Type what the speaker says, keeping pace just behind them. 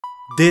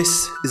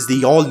This is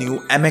the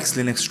all-new MX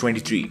Linux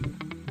 23.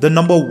 The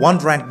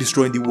 #1 ranked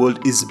distro in the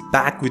world is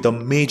back with a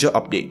major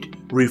update,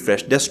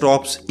 refreshed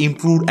desktops,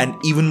 improved and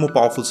even more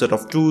powerful set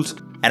of tools,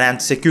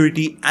 enhanced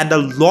security and a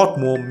lot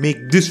more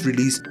make this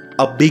release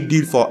a big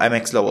deal for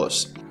MX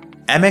lovers.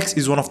 MX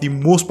is one of the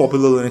most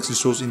popular Linux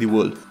distros in the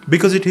world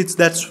because it hits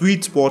that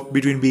sweet spot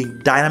between being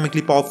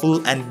dynamically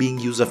powerful and being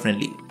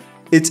user-friendly.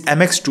 Its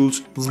MX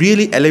tools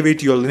really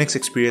elevate your Linux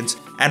experience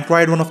and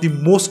provide one of the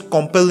most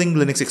compelling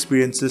Linux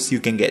experiences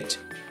you can get.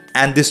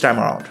 And this time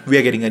around, we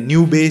are getting a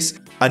new base,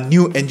 a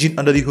new engine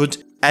under the hood,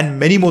 and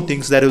many more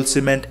things that will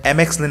cement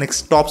MX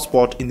Linux top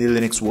spot in the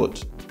Linux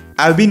world.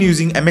 I've been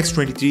using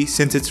MX23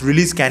 since its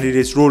release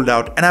candidates rolled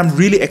out and I'm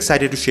really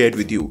excited to share it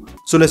with you.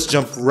 So let's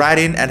jump right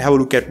in and have a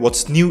look at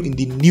what's new in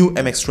the new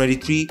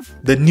MX23,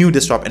 the new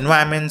desktop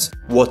environments,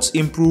 what's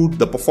improved,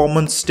 the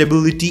performance,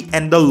 stability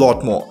and a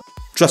lot more.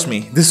 Trust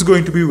me, this is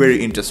going to be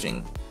very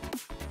interesting.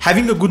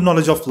 Having a good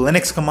knowledge of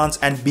Linux commands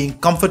and being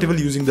comfortable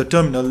using the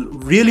terminal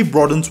really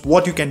broadens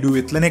what you can do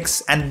with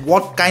Linux and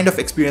what kind of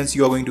experience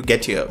you are going to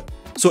get here.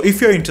 So if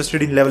you're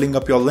interested in leveling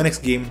up your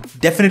Linux game,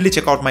 definitely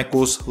check out my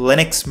course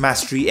Linux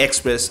Mastery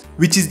Express,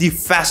 which is the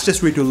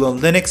fastest way to learn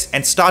Linux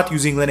and start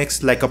using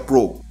Linux like a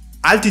pro.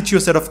 I'll teach you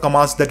a set of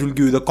commands that will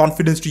give you the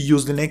confidence to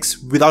use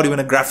Linux without even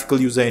a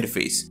graphical user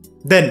interface.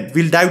 Then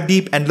we'll dive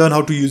deep and learn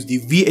how to use the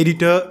V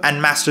editor and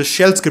master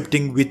shell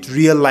scripting with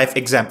real life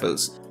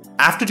examples.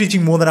 After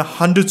teaching more than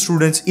 100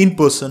 students in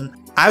person,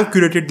 I've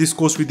curated this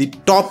course with the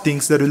top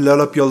things that will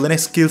level up your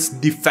Linux skills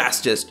the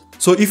fastest.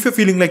 So if you're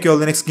feeling like your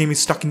Linux game is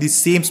stuck in the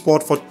same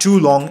spot for too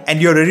long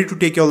and you're ready to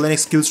take your Linux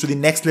skills to the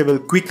next level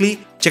quickly,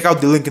 check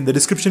out the link in the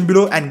description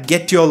below and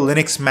get your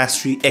Linux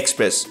Mastery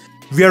Express.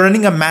 We are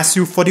running a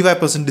massive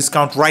 45%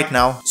 discount right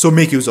now, so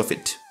make use of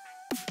it.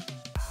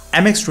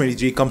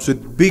 MX23 comes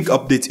with big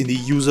updates in the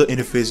user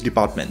interface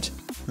department.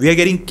 We are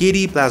getting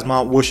KDE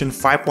Plasma version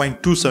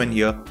 5.27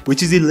 here,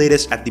 which is the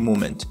latest at the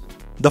moment.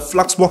 The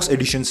Fluxbox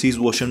edition sees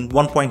version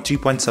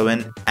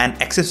 1.3.7 and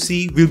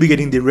XFCE will be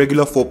getting the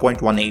regular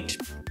 4.18.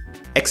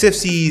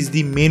 XFCE is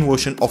the main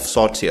version of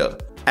sorts here,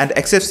 and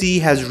XFCE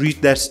has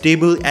reached their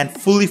stable and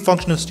fully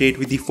functional state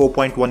with the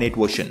 4.18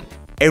 version.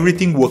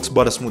 Everything works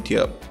buttersmooth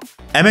here.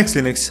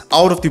 MX Linux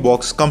out of the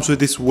box comes with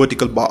this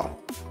vertical bar.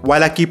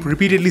 While I keep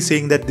repeatedly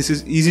saying that this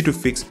is easy to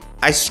fix,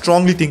 I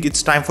strongly think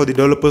it's time for the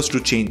developers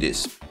to change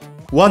this.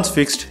 Once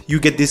fixed, you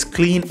get this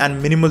clean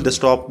and minimal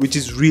desktop which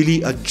is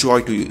really a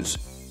joy to use.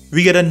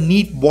 We get a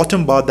neat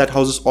bottom bar that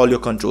houses all your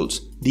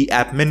controls, the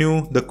app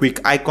menu, the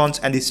quick icons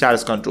and the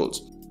status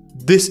controls.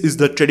 This is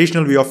the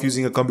traditional way of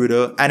using a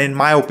computer and in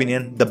my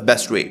opinion, the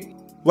best way.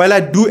 While I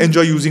do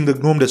enjoy using the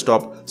GNOME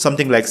desktop,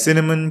 something like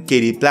Cinnamon,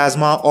 KDE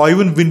Plasma or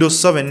even Windows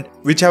 7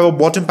 which have a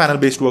bottom panel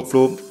based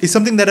workflow is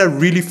something that I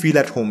really feel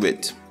at home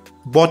with.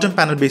 Bottom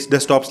panel based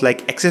desktops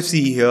like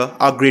XFCE here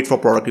are great for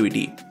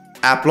productivity.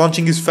 App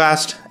launching is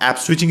fast, app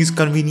switching is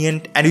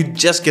convenient and you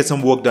just get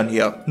some work done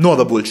here, no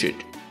other bullshit.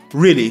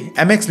 Really,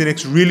 MX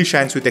Linux really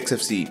shines with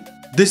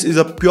XFCE. This is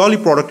a purely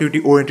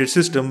productivity oriented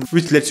system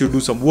which lets you do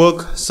some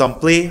work, some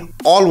play,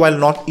 all while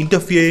not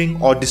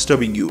interfering or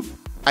disturbing you.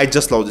 I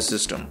just love this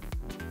system.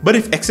 But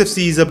if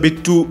XFCE is a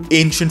bit too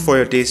ancient for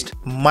your taste,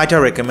 might I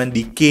recommend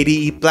the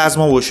KDE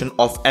Plasma version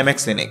of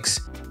MX Linux.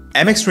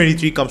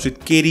 MX23 comes with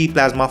KDE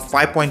Plasma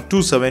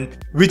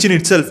 5.27 which in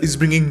itself is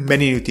bringing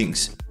many new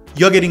things.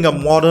 You're getting a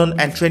modern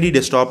and trendy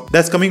desktop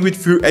that's coming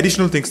with few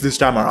additional things this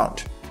time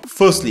around.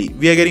 Firstly,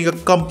 we are getting a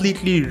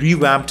completely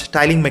revamped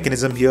tiling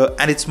mechanism here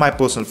and it's my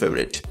personal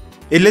favorite.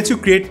 It lets you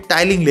create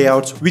tiling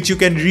layouts which you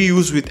can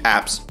reuse with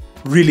apps.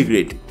 Really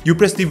great. You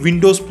press the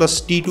Windows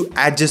plus T to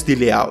adjust the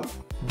layout.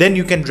 Then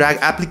you can drag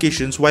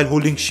applications while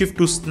holding Shift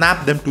to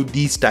snap them to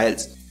these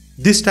tiles.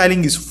 This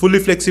tiling is fully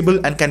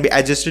flexible and can be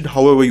adjusted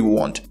however you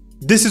want.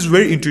 This is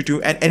very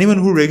intuitive and anyone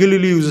who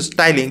regularly uses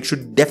tiling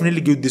should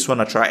definitely give this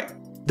one a try.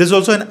 There's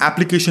also an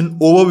application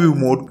overview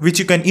mode which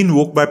you can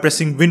invoke by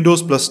pressing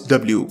Windows plus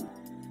W.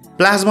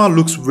 Plasma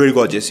looks very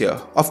gorgeous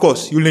here. Of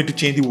course, you'll need to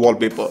change the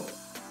wallpaper.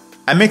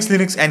 MX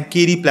Linux and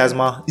KDE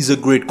Plasma is a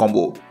great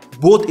combo.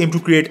 Both aim to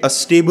create a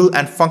stable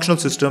and functional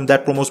system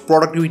that promotes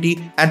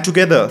productivity and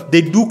together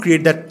they do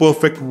create that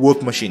perfect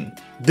work machine.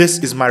 This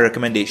is my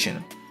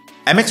recommendation.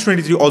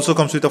 MX23 also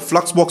comes with a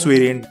Fluxbox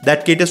variant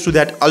that caters to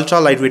that ultra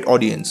lightweight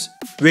audience.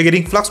 We're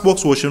getting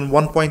Fluxbox version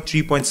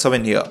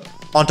 1.3.7 here.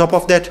 On top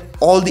of that,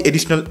 all the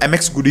additional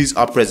MX goodies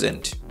are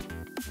present.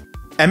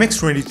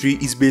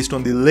 MX23 is based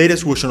on the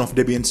latest version of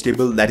Debian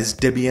stable, that is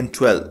Debian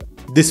 12.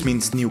 This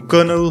means new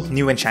kernel,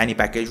 new and shiny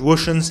package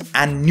versions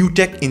and new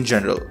tech in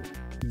general.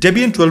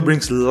 Debian 12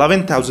 brings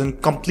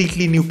 11,000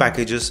 completely new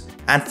packages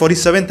and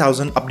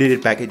 47,000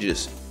 updated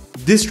packages.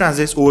 This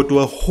translates over to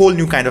a whole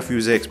new kind of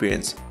user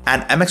experience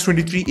and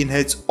MX23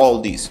 inherits all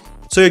these.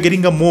 So you're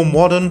getting a more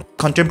modern,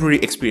 contemporary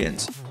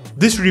experience.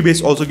 This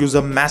rebase also gives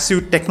a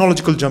massive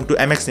technological jump to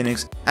MX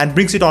Linux and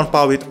brings it on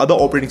par with other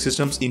operating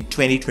systems in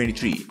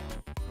 2023.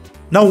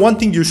 Now one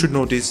thing you should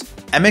notice,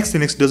 MX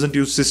Linux doesn't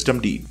use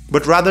systemd,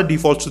 but rather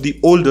defaults to the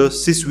older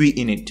sysv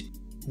init.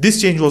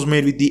 This change was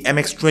made with the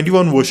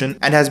MX21 version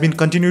and has been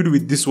continued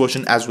with this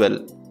version as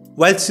well.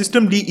 While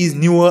systemd is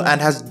newer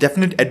and has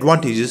definite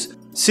advantages,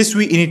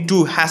 sysv init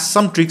 2 has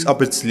some tricks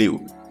up its sleeve.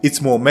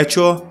 It's more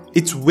mature,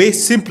 it's way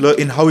simpler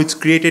in how it's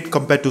created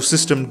compared to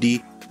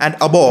systemd, and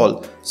above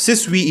all,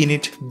 sysv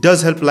init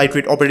does help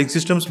lightweight operating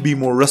systems be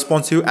more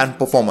responsive and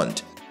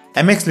performant.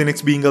 MX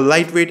Linux being a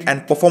lightweight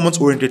and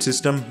performance-oriented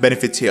system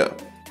benefits here.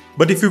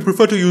 But if you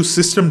prefer to use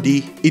systemd,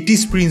 it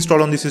is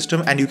pre-installed on the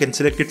system and you can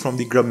select it from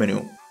the grub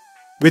menu.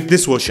 With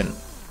this version,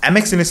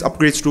 MX Linux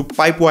upgrades to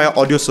Pipewire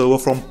audio server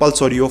from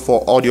Pulse Audio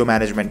for audio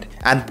management,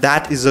 and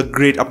that is a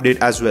great update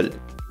as well.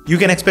 You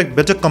can expect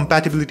better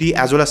compatibility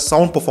as well as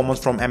sound performance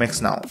from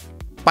MX now.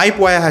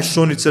 Pipewire has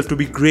shown itself to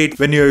be great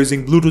when you are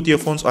using Bluetooth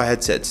earphones or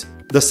headsets.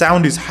 The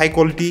sound is high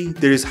quality,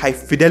 there is high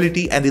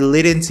fidelity, and the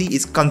latency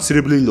is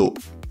considerably low.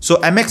 So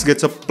MX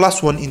gets a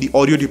 +1 in the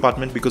audio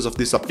department because of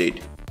this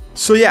update.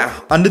 So yeah,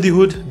 under the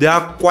hood, there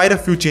are quite a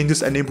few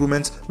changes and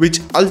improvements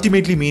which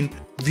ultimately mean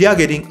we are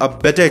getting a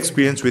better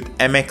experience with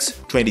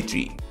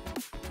MX23.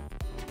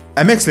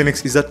 MX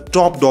Linux is a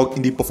top dog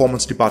in the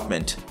performance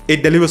department.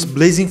 It delivers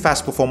blazing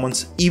fast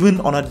performance even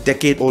on a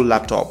decade-old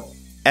laptop.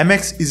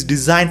 MX is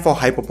designed for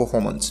hyper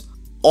performance.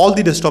 All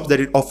the desktops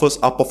that it offers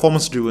are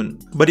performance driven,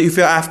 but if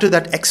you're after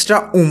that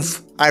extra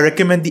oomph, I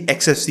recommend the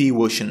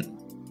XFCE version.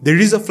 There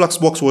is a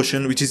Fluxbox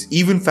version which is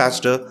even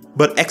faster,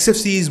 but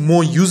XFCE is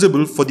more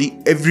usable for the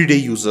everyday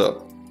user.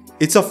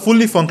 It's a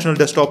fully functional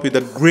desktop with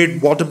a great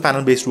bottom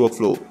panel based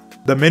workflow.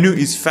 The menu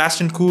is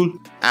fast and cool,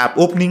 app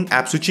opening,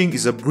 app switching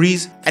is a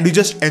breeze, and you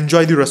just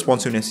enjoy the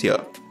responsiveness here.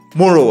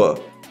 Moreover,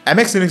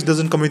 MX Linux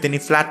doesn't come with any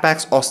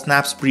Flatpaks or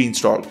snaps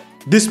pre-installed.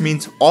 This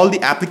means all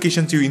the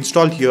applications you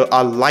install here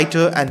are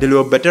lighter and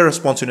deliver better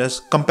responsiveness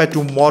compared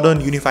to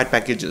modern unified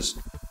packages.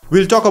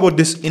 We'll talk about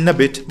this in a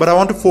bit, but I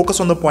want to focus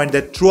on the point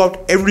that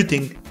throughout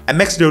everything,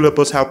 MX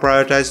developers have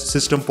prioritized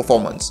system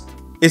performance.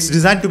 It's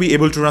designed to be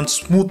able to run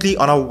smoothly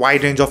on a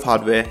wide range of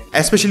hardware,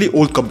 especially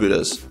old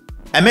computers.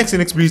 MX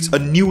Linux breathes a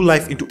new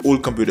life into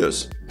old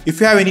computers. If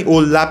you have any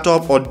old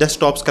laptop or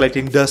desktops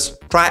collecting dust,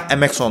 try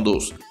MX on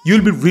those.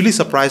 You'll be really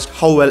surprised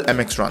how well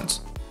MX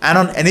runs. And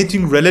on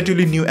anything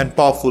relatively new and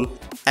powerful,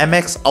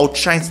 MX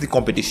outshines the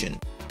competition.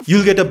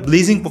 You'll get a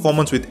blazing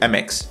performance with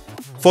MX.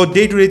 For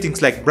day-to-day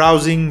things like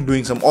browsing,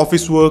 doing some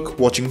office work,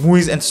 watching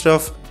movies and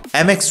stuff,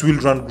 MX will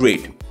run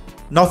great.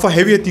 Now for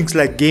heavier things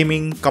like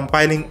gaming,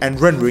 compiling and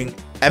rendering,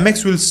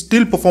 MX will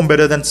still perform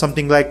better than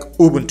something like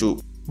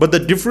Ubuntu. But the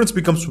difference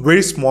becomes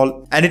very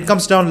small and it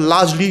comes down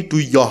largely to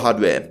your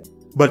hardware.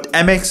 But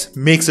MX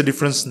makes a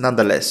difference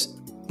nonetheless.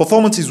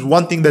 Performance is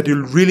one thing that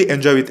you'll really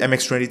enjoy with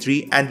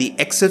MX23, and the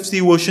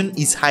XFCE version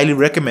is highly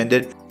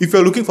recommended if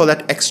you're looking for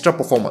that extra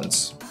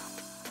performance.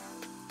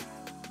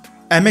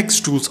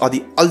 MX tools are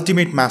the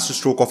ultimate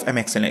masterstroke of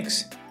MX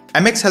Linux.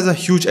 MX has a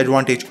huge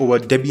advantage over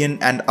Debian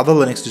and other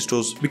Linux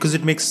distros because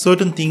it makes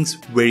certain things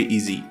very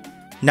easy.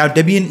 Now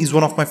Debian is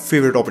one of my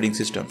favorite operating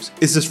systems,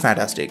 it's just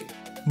fantastic.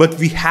 But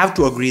we have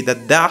to agree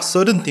that there are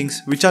certain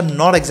things which are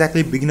not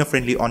exactly beginner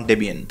friendly on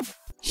Debian.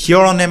 Here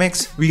on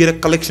MX, we get a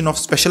collection of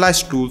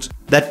specialized tools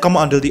that come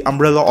under the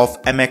umbrella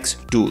of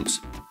MX tools.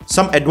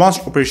 Some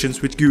advanced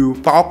operations which give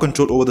you power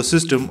control over the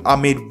system are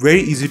made very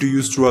easy to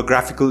use through a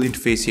graphical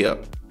interface here.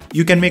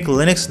 You can make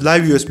Linux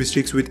live USB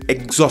sticks with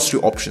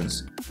exhaustive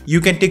options. You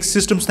can take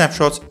system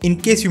snapshots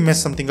in case you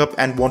mess something up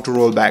and want to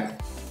roll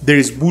back. There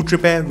is boot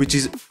repair, which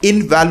is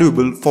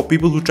invaluable for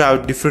people who try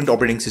out different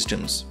operating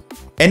systems.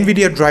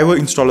 NVIDIA Driver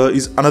Installer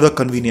is another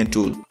convenient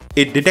tool.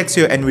 It detects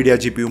your NVIDIA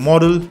GPU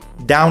model,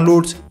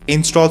 downloads,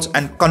 installs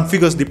and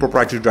configures the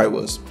proprietary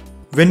drivers.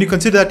 When you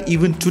consider that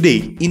even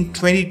today, in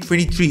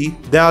 2023,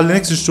 there are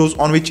Linux distros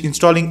on which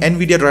installing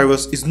NVIDIA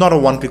drivers is not a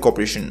one-click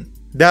operation.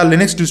 There are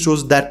Linux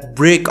distros that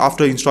break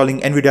after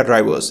installing NVIDIA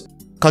drivers.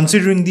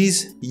 Considering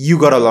these, you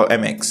gotta love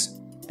MX.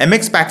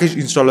 MX Package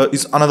Installer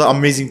is another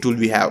amazing tool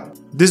we have.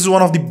 This is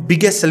one of the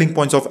biggest selling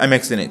points of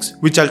MX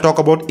Linux, which I'll talk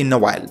about in a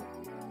while.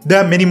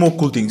 There are many more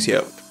cool things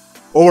here.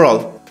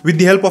 Overall, with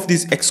the help of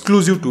these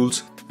exclusive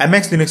tools,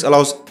 MX Linux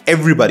allows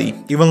everybody,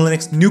 even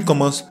Linux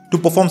newcomers, to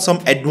perform some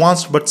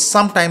advanced but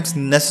sometimes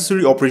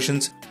necessary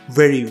operations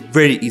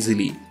very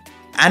easily.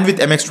 And with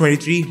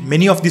MX23,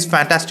 many of these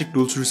fantastic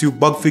tools receive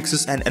bug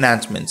fixes and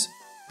enhancements.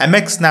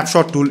 MX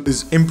Snapshot tool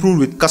is improved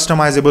with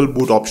customizable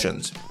boot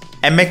options.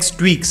 MX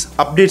tweaks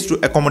updates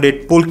to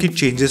accommodate Polkit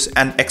changes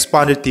and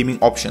expanded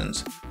theming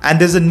options. And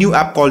there's a new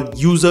app called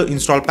User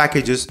Install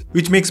Packages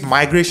which makes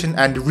migration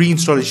and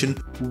reinstallation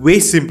way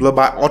simpler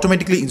by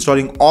automatically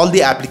installing all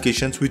the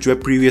applications which were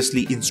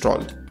previously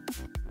installed.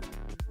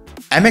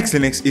 MX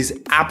Linux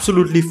is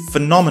absolutely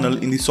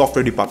phenomenal in the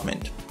software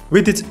department.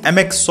 With its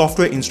MX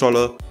software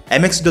installer,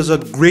 MX does a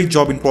great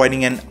job in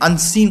providing an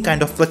unseen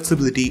kind of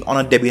flexibility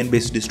on a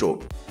Debian-based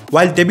distro.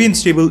 While Debian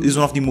Stable is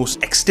one of the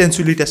most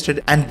extensively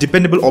tested and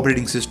dependable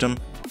operating system,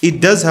 it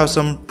does have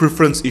some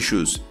preference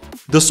issues.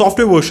 The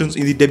software versions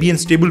in the Debian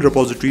Stable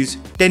repositories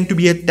tend to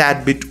be a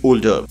tad bit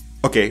older.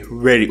 Okay,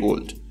 very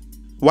old.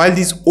 While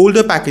these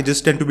older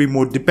packages tend to be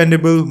more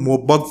dependable,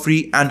 more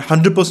bug-free and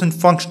 100%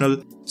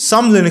 functional,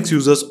 some Linux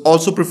users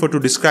also prefer to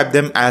describe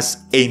them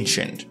as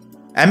ancient.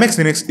 MX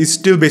Linux is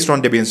still based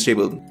on Debian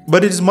stable,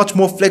 but it is much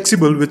more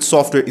flexible with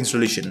software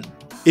installation.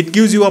 It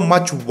gives you a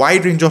much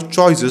wide range of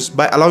choices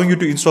by allowing you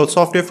to install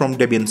software from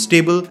Debian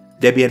stable,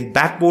 Debian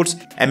backports,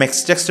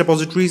 MX text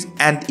repositories,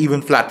 and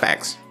even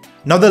Flatpaks.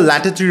 Now the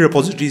latter three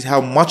repositories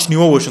have much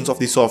newer versions of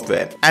the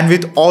software, and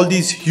with all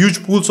these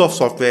huge pools of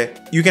software,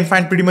 you can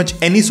find pretty much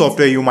any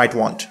software you might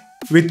want.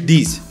 With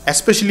these,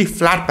 especially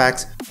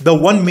Flatpaks, the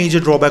one major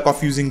drawback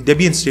of using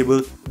Debian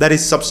stable, that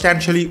is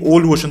substantially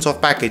old versions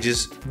of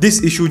packages,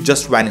 this issue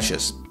just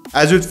vanishes.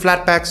 As with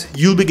Flatpaks,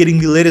 you'll be getting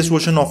the latest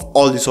version of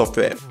all the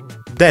software.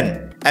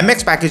 Then,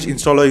 MX package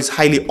installer is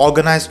highly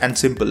organized and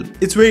simple.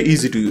 It's very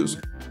easy to use.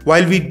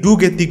 While we do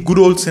get the good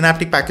old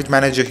Synaptic Package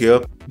Manager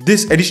here,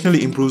 this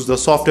additionally improves the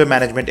software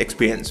management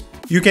experience.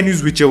 You can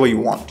use whichever you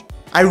want.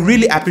 I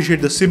really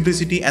appreciate the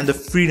simplicity and the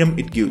freedom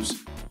it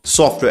gives.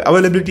 Software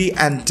availability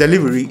and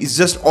delivery is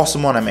just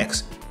awesome on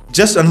MX.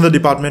 Just another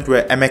department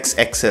where MX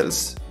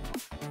excels.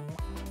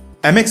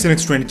 MX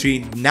Linux 23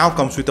 now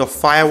comes with a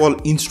firewall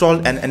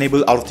installed and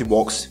enabled out of the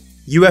box.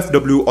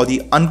 UFW, or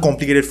the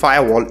uncomplicated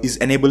firewall, is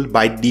enabled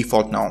by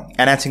default now,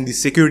 enhancing the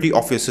security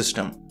of your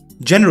system.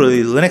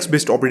 Generally,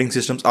 Linux-based operating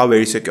systems are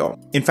very secure.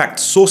 In fact,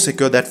 so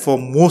secure that for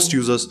most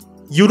users,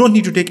 you don't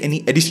need to take any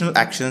additional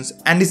actions,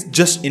 and it's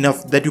just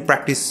enough that you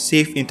practice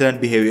safe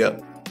internet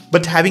behavior.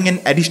 But having an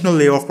additional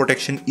layer of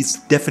protection is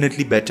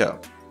definitely better.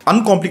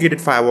 Uncomplicated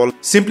firewall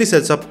simply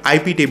sets up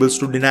IP tables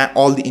to deny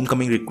all the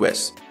incoming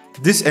requests.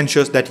 This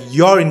ensures that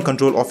you're in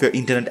control of your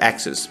internet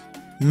access.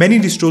 Many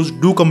distros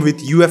do come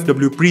with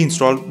UFW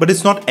pre-installed, but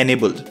it's not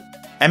enabled.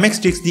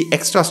 MX takes the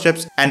extra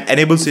steps and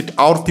enables it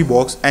out of the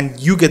box, and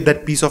you get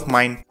that peace of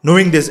mind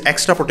knowing there's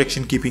extra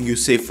protection keeping you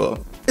safer.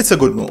 It's a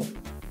good move.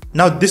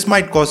 Now this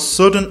might cause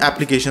certain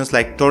applications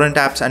like torrent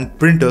apps and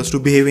printers to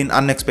behave in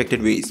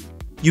unexpected ways.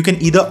 You can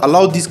either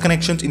allow these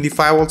connections in the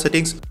firewall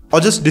settings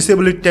or just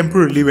disable it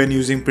temporarily when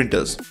using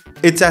printers.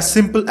 It's as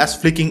simple as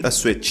flicking a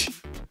switch.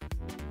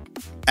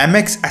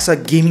 MX as a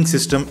gaming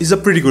system is a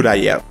pretty good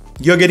idea.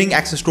 You're getting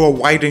access to a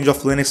wide range of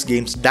Linux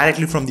games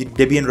directly from the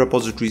Debian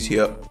repositories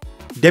here.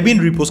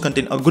 Debian repos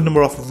contain a good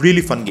number of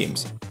really fun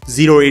games.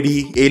 Zero AD,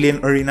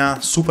 Alien Arena,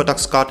 Super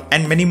Tux Kart,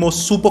 and many more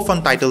super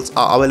fun titles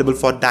are available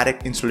for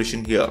direct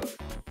installation here.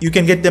 You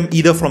can get them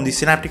either from the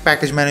Synaptic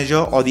Package Manager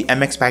or the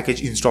MX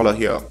package installer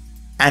here.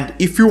 And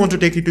if you want to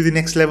take it to the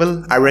next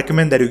level, I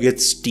recommend that you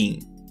get Steam.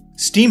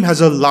 Steam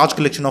has a large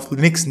collection of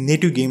Linux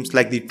native games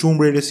like the Tomb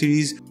Raider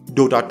series,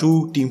 Dota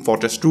 2, Team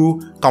Fortress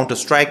 2,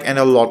 Counter-Strike, and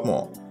a lot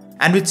more.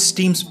 And with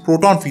Steam's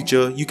Proton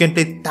feature, you can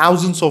play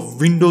thousands of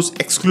Windows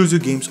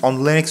exclusive games on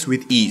Linux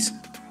with ease.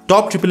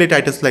 Top AAA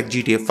titles like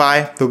GTA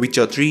 5, The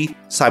Witcher 3,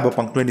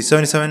 Cyberpunk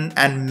 2077,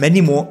 and many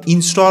more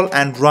install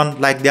and run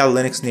like they are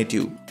Linux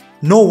native.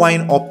 No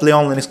wine or play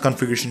on Linux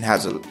configuration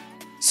hassle.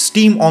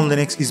 Steam on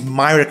Linux is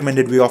my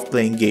recommended way of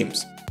playing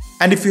games.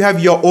 And if you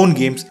have your own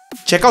games,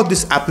 check out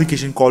this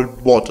application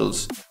called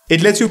Bottles.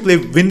 It lets you play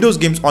Windows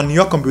games on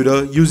your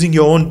computer using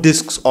your own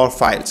disks or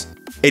files.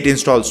 It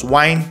installs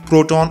Wine,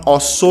 Proton, or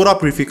Sora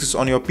prefixes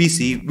on your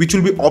PC, which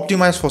will be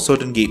optimized for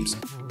certain games.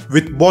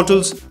 With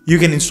Bottles, you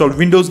can install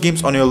Windows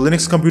games on your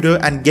Linux computer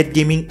and get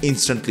gaming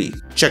instantly.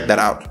 Check that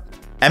out.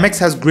 MX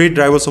has great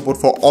driver support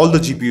for all the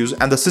GPUs,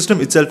 and the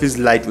system itself is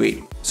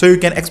lightweight, so you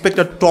can expect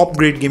a top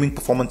grade gaming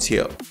performance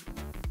here.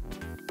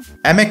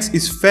 MX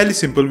is fairly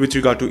simple with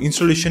regard to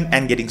installation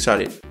and getting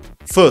started.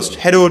 First,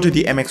 head over to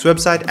the MX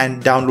website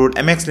and download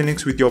MX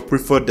Linux with your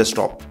preferred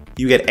desktop.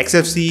 You get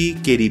XFCE,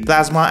 KD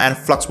Plasma, and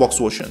Fluxbox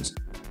versions.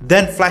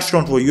 Then flash it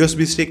onto a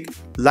USB stick,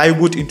 live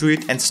boot into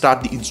it, and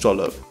start the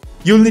installer.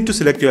 You'll need to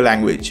select your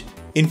language.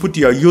 Input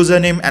your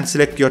username and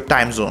select your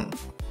time zone.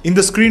 In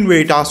the screen where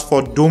it asks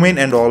for domain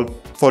and all,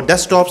 for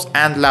desktops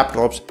and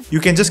laptops, you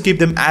can just keep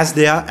them as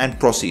they are and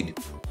proceed.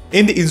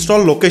 In the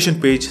install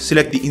location page,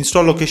 select the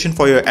install location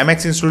for your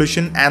MX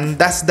installation, and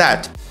that's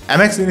that.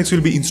 MX Linux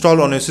will be installed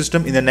on your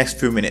system in the next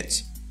few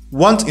minutes.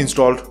 Once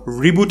installed,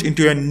 reboot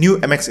into your new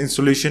MX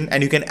installation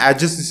and you can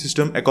adjust the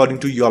system according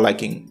to your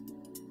liking.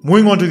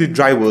 Moving on to the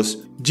drivers,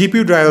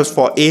 GPU drivers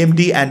for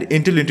AMD and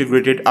Intel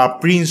integrated are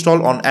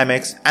pre-installed on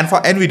MX, and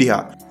for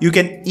Nvidia, you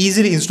can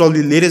easily install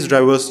the latest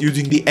drivers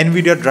using the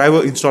Nvidia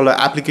driver installer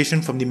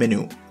application from the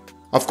menu.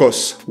 Of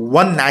course,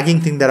 one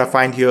nagging thing that I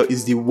find here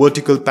is the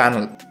vertical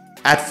panel.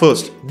 At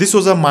first, this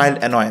was a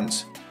mild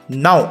annoyance.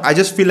 Now, I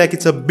just feel like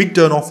it's a big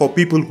turn-off for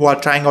people who are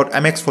trying out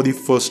MX for the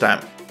first time.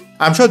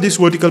 I'm sure this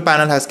vertical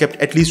panel has kept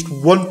at least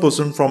one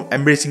person from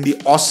embracing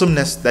the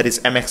awesomeness that is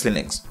MX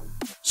Linux.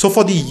 So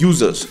for the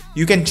users,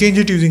 you can change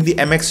it using the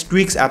MX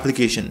Tweaks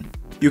application.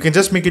 You can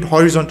just make it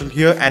horizontal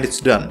here and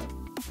it's done.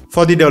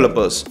 For the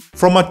developers,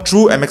 from a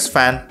true MX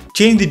fan,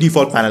 change the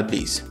default panel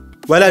please.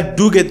 While I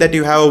do get that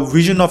you have a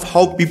vision of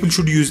how people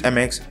should use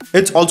MX,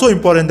 it's also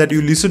important that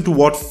you listen to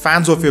what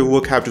fans of your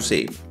work have to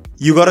say.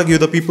 You gotta give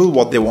the people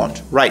what they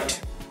want,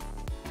 right?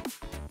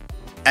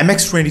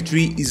 MX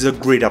 23 is a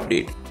great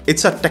update.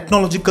 It's a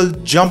technological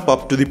jump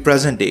up to the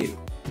present day.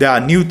 There are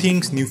new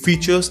things, new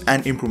features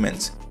and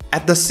improvements.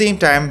 At the same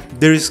time,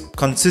 there is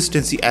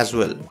consistency as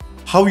well.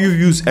 How you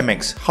use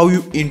MX, how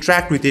you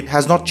interact with it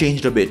has not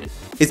changed a bit.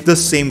 it's the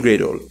same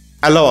great role.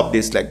 I love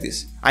updates like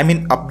this. I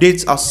mean,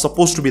 updates are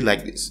supposed to be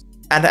like this.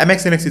 And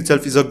MX Linux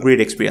itself is a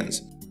great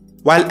experience.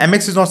 While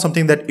MX is not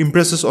something that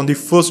impresses on the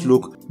first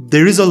look,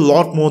 there is a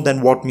lot more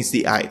than what meets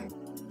the eye.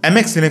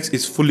 MX Linux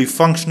is fully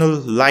functional,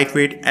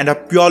 lightweight, and a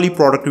purely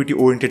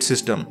productivity-oriented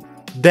system.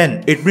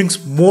 Then, it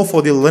brings more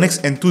for the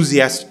Linux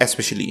enthusiast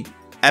especially.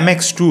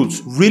 MX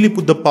tools really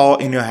put the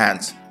power in your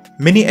hands.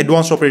 Many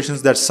advanced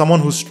operations that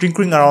someone who's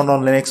tinkering around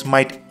on Linux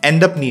might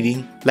end up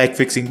needing, like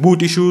fixing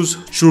boot issues,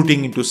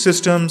 rooting into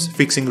systems,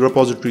 fixing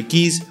repository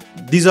keys,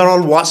 these are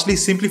all vastly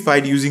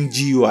simplified using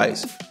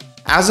GUIs.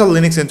 As a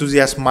Linux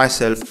enthusiast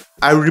myself,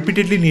 I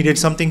repeatedly needed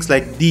some things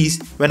like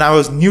these when I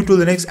was new to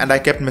Linux and I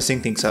kept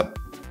messing things up.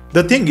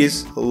 The thing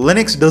is,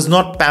 Linux does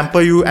not pamper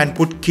you and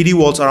put kiddie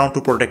walls around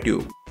to protect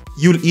you.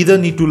 You'll either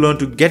need to learn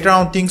to get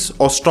around things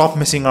or stop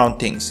messing around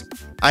things.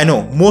 I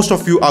know most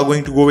of you are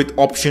going to go with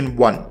option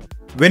 1.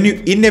 When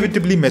you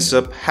inevitably mess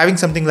up, having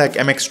something like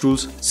MX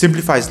tools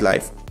simplifies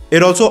life.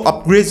 It also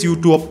upgrades you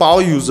to a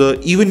power user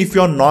even if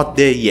you're not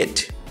there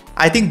yet.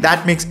 I think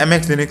that makes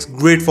MX Linux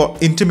great for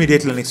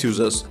intermediate Linux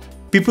users.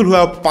 People who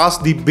have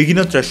passed the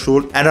beginner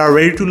threshold and are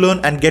ready to learn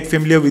and get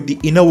familiar with the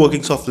inner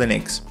workings of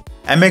Linux.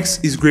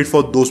 MX is great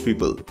for those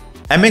people.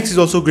 MX is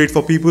also great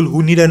for people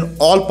who need an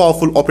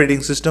all-powerful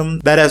operating system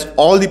that has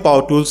all the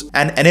power tools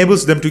and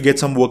enables them to get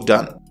some work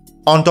done.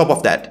 On top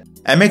of that,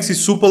 MX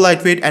is super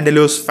lightweight and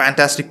delivers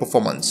fantastic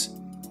performance.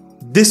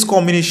 This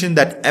combination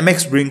that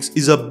MX brings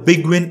is a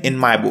big win in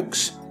my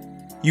books.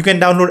 You can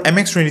download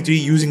MX23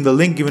 using the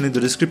link given in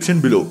the description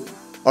below.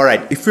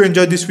 Alright, if you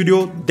enjoyed this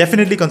video,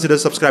 definitely consider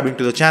subscribing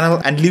to the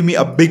channel and leave me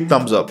a big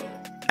thumbs up.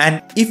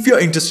 And if you're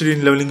interested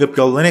in leveling up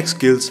your Linux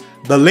skills,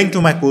 the link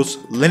to my course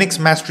Linux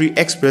Mastery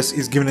Express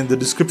is given in the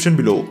description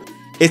below.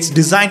 It's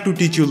designed to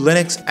teach you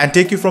Linux and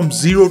take you from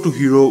zero to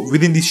hero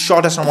within the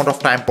shortest amount of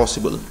time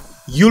possible.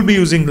 You'll be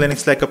using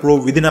Linux like a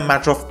pro within a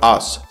matter of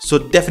hours, so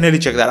definitely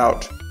check that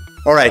out.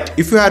 Alright,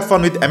 if you had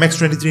fun with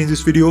MX23 in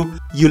this video,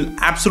 you'll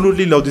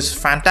absolutely love this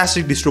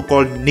fantastic distro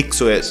called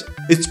NixOS.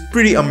 It's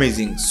pretty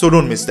amazing, so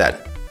don't miss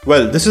that.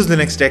 Well, this is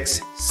Linux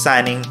Techs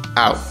signing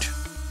out.